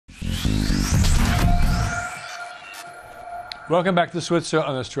Welcome back to Switzer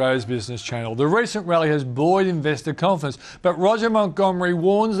on Australia's Business Channel. The recent rally has buoyed investor confidence, but Roger Montgomery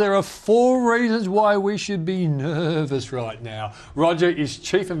warns there are 4 reasons why we should be nervous right now. Roger is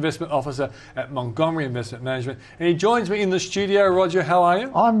Chief Investment Officer at Montgomery Investment Management, and he joins me in the studio. Roger, how are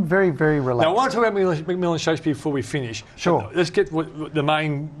you? I'm very, very relaxed. Now, I want to talk about Macmillan Shakespeare before we finish. Sure. Let's get the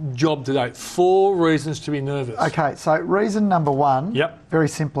main job today. 4 reasons to be nervous. Okay, so reason number 1, very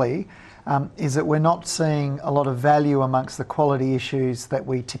simply, is that we're not seeing a lot of value amongst the quality issues that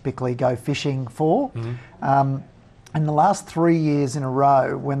we typically go fishing for. In the last 3 years in a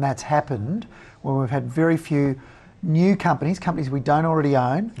row, when that's happened, when we've had very few new companies we don't already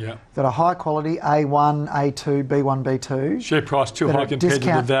own, that are high quality, A1, A2, B1, B2. Share price too high compared to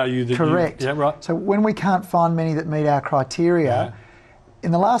the value that correct. Yeah, right. So when we can't find many that meet our criteria,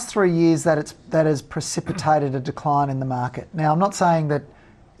 in the last 3 years that has precipitated a decline in the market. Now, I'm not saying that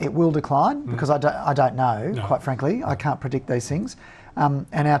it will decline because I don't know, quite frankly. I can't predict these things. And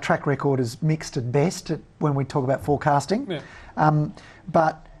our track record is mixed at best when we talk about forecasting.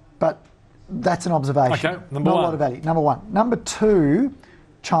 But that's an observation. Okay, number 1. Not a lot of value. Number 1. Number 2,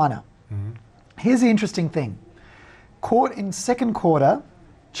 China. Here's the interesting thing. In second quarter,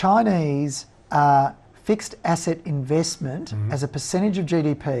 Chinese fixed asset investment as a percentage of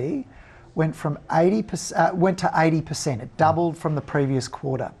GDP went from 80% went to 80%. It doubled from the previous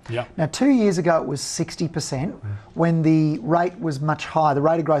quarter. Now, 2 years ago it was 60% when the rate was much higher. The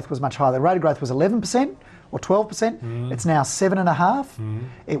rate of growth was much higher. The rate of growth was 11% or 12%. It's now 7.5%.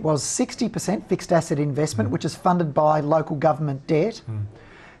 It was 60% fixed asset investment, which is funded by local government debt.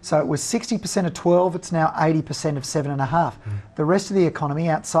 So it was 60% of 12. It's now 80% of 7.5. The rest of the economy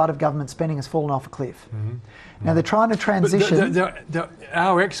outside of government spending has fallen off a cliff. Now they're trying to transition.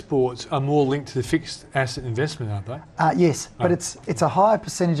 Our exports are more linked to the fixed asset investment, aren't they? Yes, but it's a higher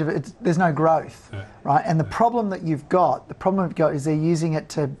percentage of it. There's no growth, right? And the problem that you've got, is they're using it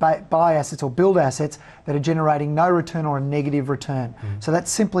to buy assets or build assets that are generating no return or a negative return. So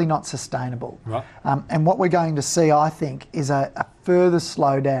that's simply not sustainable. And what we're going to see, I think, is a further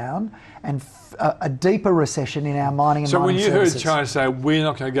slowdown and a deeper recession in our mining and mining services. So when you heard China say we're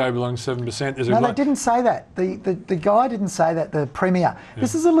not going to go below 7%, they didn't say that. The guy didn't say that. The Premier.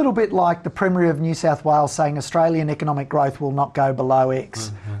 This is a little bit like the Premier of New South Wales saying Australian economic growth will not go below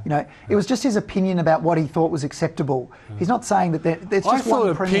X. You know, it was just his opinion about what he thought was acceptable. He's not saying that it's just I thought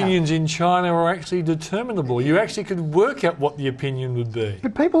one Premier. Opinions in China were actually determinable. You actually could work out what the opinion would be.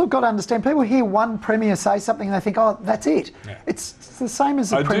 But people have got to understand. People hear one Premier say something and they think, oh, that's it. It's the same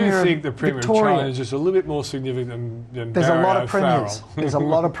as the Premier of Victoria. I do think the Premier of China is just a little bit more significant than There's Barry a lot of O'Farrell. premiers. There's a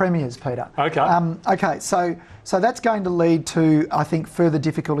lot of premiers, Peter. Okay. So that's going to lead to, I think, further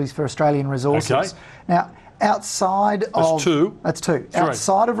difficulties for Australian resources. Now, outside of... That's two.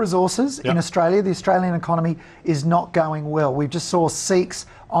 Outside of resources in Australia, the Australian economy is not going well. We just saw SEEK's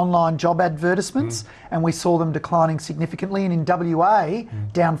online job advertisements and we saw them declining significantly, and in WA,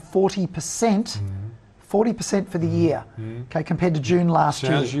 down 40%. 40% for the year, okay, compared to June last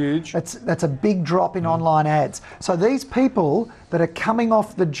year. Sounds huge. That's a big drop in online ads. So these people that are coming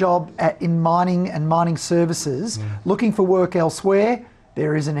off the job in mining and mining services, looking for work elsewhere,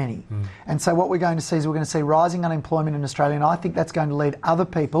 there isn't any. And so what we're going to see is we're going to see rising unemployment in Australia, and I think that's going to lead other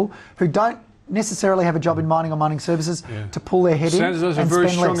people who don't necessarily have a job in mining or mining services to pull their head in and spend less. Sounds like a very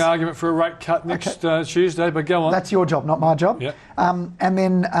strong argument for a rate cut next Tuesday, but go on. That's your job, not my job. And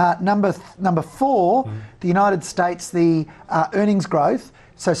then number 4, the United States, the earnings growth.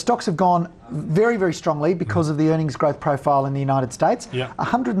 So stocks have gone very, very strongly because of the earnings growth profile in the United States.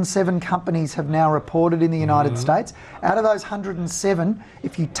 107 companies have now reported in the United States. Out of those 107,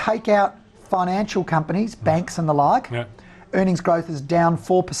 if you take out financial companies, banks and the like, earnings growth is down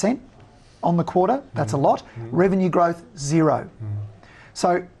 4%. On the quarter, that's a lot. Revenue growth, 0.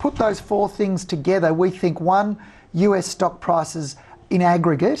 So put those 4 things together, we think, 1, US stock prices in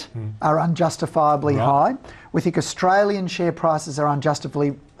aggregate are unjustifiably high. We think Australian share prices are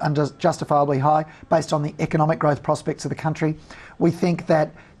unjustifiably high based on the economic growth prospects of the country. We think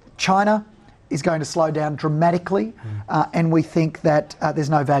that China is going to slow down dramatically, and we think that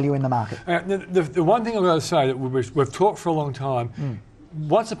there's no value in the market. The one thing I've got to say that we've talked for a long time,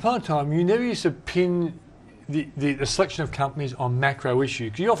 once upon a time, you never used to pin the selection of companies on macro issue?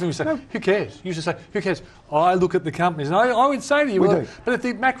 Because you often say, who cares? You should say, who cares? I look at the companies, and I would say to you, but if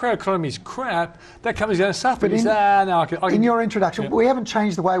the macro economy is crap, that company's going to suffer. But in your introduction, we haven't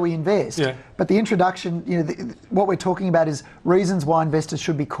changed the way we invest. Yeah. But the introduction, what we're talking about is reasons why investors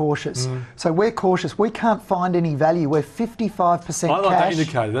should be cautious. So we're cautious. We can't find any value. We're 55% cash. I like that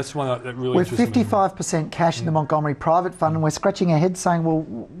indicator. That's one that really interests me. We're 55% cash in the Montgomery private fund, and we're scratching our heads saying,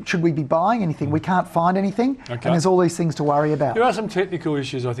 well, should we be buying anything? We can't find anything, and there's all these things to worry about. There are some technical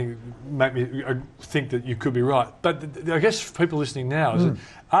issues, I think, make me think that you could be right. But I guess for people listening now,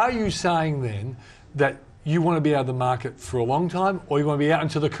 are you saying then that you want to be out of the market for a long time, or you want to be out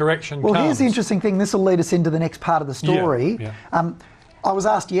until the correction comes? Well, here's the interesting thing. This will lead us into the next part of the story. I was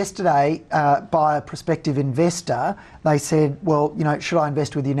asked yesterday by a prospective investor. They said, well, should I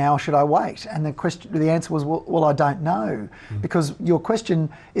invest with you now or should I wait? And the answer was, well, I don't know, because your question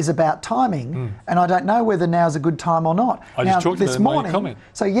is about timing, and I don't know whether now's a good time or not. I just talked about it in my comment.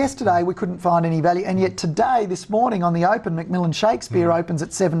 So yesterday we couldn't find any value, and yet today, this morning on the open, Macmillan Shakespeare opens at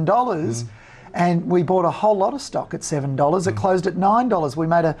 $7. And we bought a whole lot of stock at $7. It closed at $9. We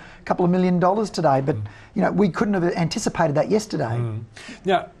made a couple of $1 million today, but we couldn't have anticipated that yesterday.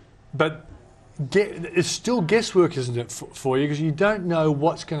 Now, but it's still guesswork, isn't it, for you? Because you don't know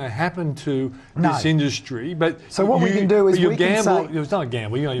what's going to happen to this industry. But so what we can do is we can say it's not a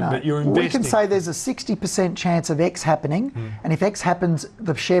gamble. But you're investing. We can say there's a 60% chance of X happening, and if X happens,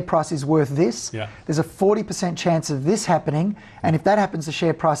 the share price is worth this. Yeah. There's a 40% chance of this happening, and if that happens, the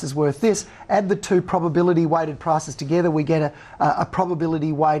share price is worth this. Add the two probability-weighted prices together, we get a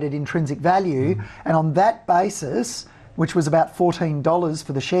probability-weighted intrinsic value, and on that basis, which was about $14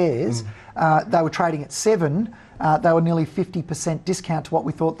 for the shares, they were trading at $7. They were nearly 50% discount to what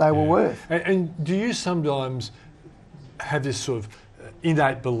we thought they were worth. And do you sometimes have this sort of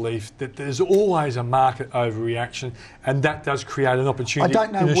innate belief that there's always a market overreaction, and that does create an opportunity? I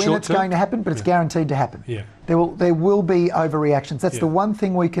don't know when it's going to happen, but it's guaranteed to happen. Yeah. There will be overreactions. That's the one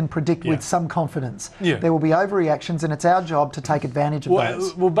thing we can predict with some confidence. Yeah. There will be overreactions, and it's our job to take advantage of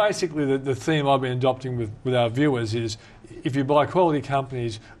those. Well, basically, the theme I've been adopting with our viewers is, if you buy quality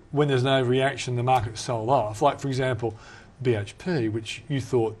companies, when there's no reaction, the market's sold off. Like, for example, BHP, which you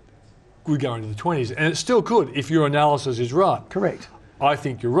thought would go into the 20s, and it still could if your analysis is right. Correct. I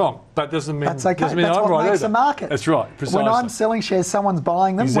think you're wrong, but doesn't mean that's okay. Doesn't mean that's I'm what right makes either. a market. That's right, precisely. When I'm selling shares, someone's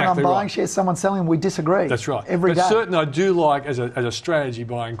buying them. Exactly when I'm buying shares, someone's selling them. We disagree. That's right. Every day. Certainly, I do like as a strategy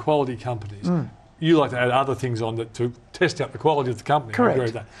buying quality companies. You like to add other things on that to test out the quality of the company. Correct. I agree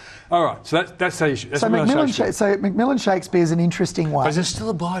with that. All right, so that's the issue. That's Macmillan Shakespeare is an interesting one. But is it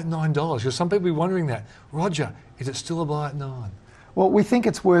still a buy at $9? Because some people be wondering that. Roger, is it still a buy at $9? Well, we think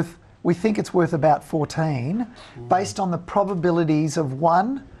it's worth about 14, based on the probabilities of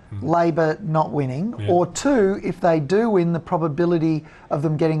one, Labor not winning, or two, if they do win, the probability of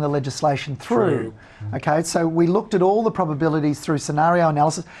them getting the legislation through. Okay, so we looked at all the probabilities through scenario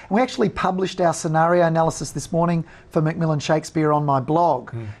analysis, and we actually published our scenario analysis this morning for Macmillan Shakespeare on my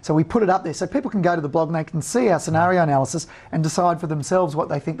blog. So we put it up there so people can go to the blog and they can see our scenario analysis and decide for themselves what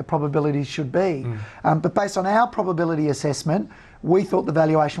they think the probabilities should be. But based on our probability assessment, we thought the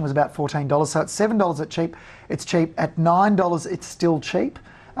valuation was about $14. So at $7 it's cheap. It's cheap. At $9 it's still cheap.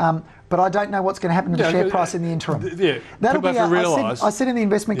 But I don't know what's going to happen to the share price in the interim. That'll be. I said in the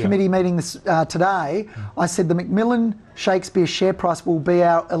investment committee meeting this today. I said the Macmillan Shakespeare share price will be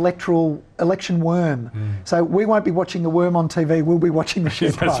our election worm. So we won't be watching the worm on TV. We'll be watching the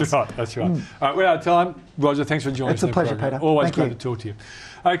share price. That's right. That's right. All right, we're out of time. Roger, thanks for joining us. It's a pleasure, Peter. Always great to talk to you.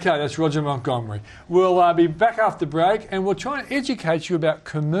 Okay, that's Roger Montgomery. We'll be back after the break, and we'll try and educate you about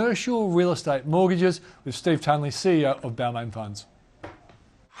commercial real estate mortgages with Steve Tunley, CEO of Balmain Funds.